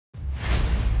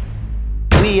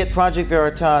We at Project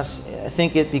Veritas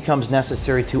think it becomes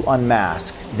necessary to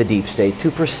unmask the deep state, to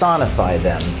personify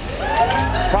them.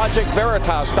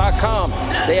 ProjectVeritas.com.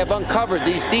 They have uncovered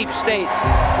these deep state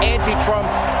anti-Trump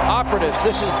operatives.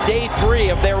 This is day 3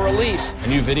 of their release. A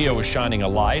new video is shining a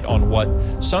light on what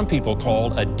some people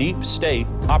called a deep state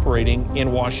operating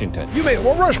in Washington. You mean,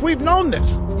 well, Rush, we've known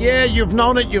this. Yeah, you've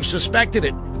known it, you've suspected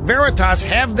it. Veritas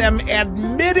have them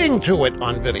admitting to it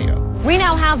on video. We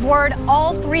now have word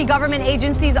all 3 government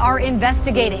agencies are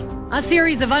investigating. A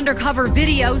series of undercover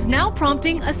videos now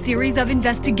prompting a series of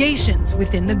investigations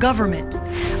within the government.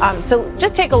 So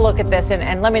just take a look at this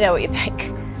and let me know what you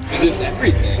think. Is this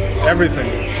everything? Everything.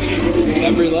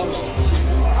 Every level.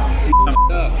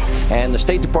 And the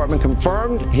State Department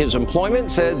confirmed his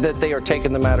employment, said that they are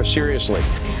taking the matter seriously.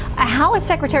 How is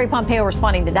Secretary Pompeo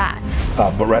responding to that?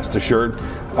 But rest assured,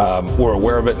 we're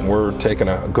aware of it and we're taking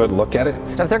a good look at it.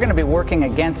 So if they're going to be working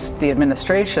against the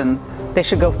administration, they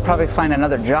should go probably find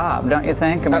another job, don't you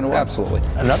think? I mean, absolutely.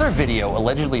 Another video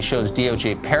allegedly shows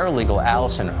DOJ paralegal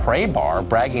Allison Hraybar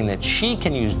bragging that she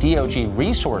can use DOJ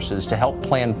resources to help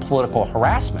plan political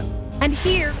harassment. And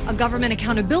here, a government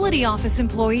accountability office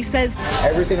employee says,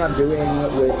 everything I'm doing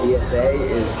with ESA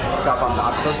is stuff I'm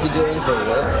not supposed to be doing for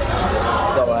work.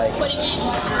 So like, what do you mean?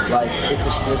 Like, it's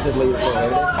explicitly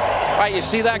prohibited. All right, you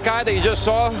see that guy that you just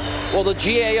saw? Well, the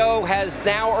GAO has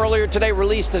now earlier today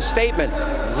released a statement.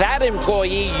 That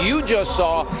employee you just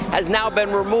saw has now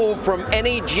been removed from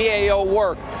any GAO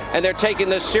work, and they're taking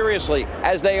this seriously,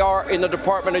 as they are in the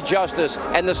Department of Justice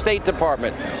and the State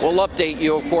Department. We'll update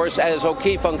you, of course, as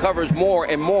O'Keefe uncovers more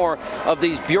and more of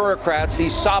these bureaucrats,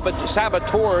 these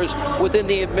saboteurs within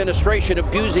the administration,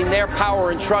 abusing their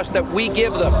power and trust that we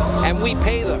give them and we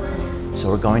pay them. So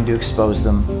we're going to expose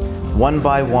them one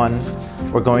by one.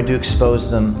 We're going to expose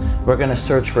them. We're going to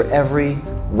search for every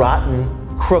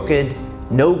rotten, crooked,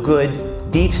 no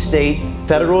good, deep state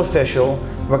federal official.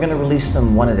 We're going to release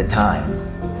them one at a time.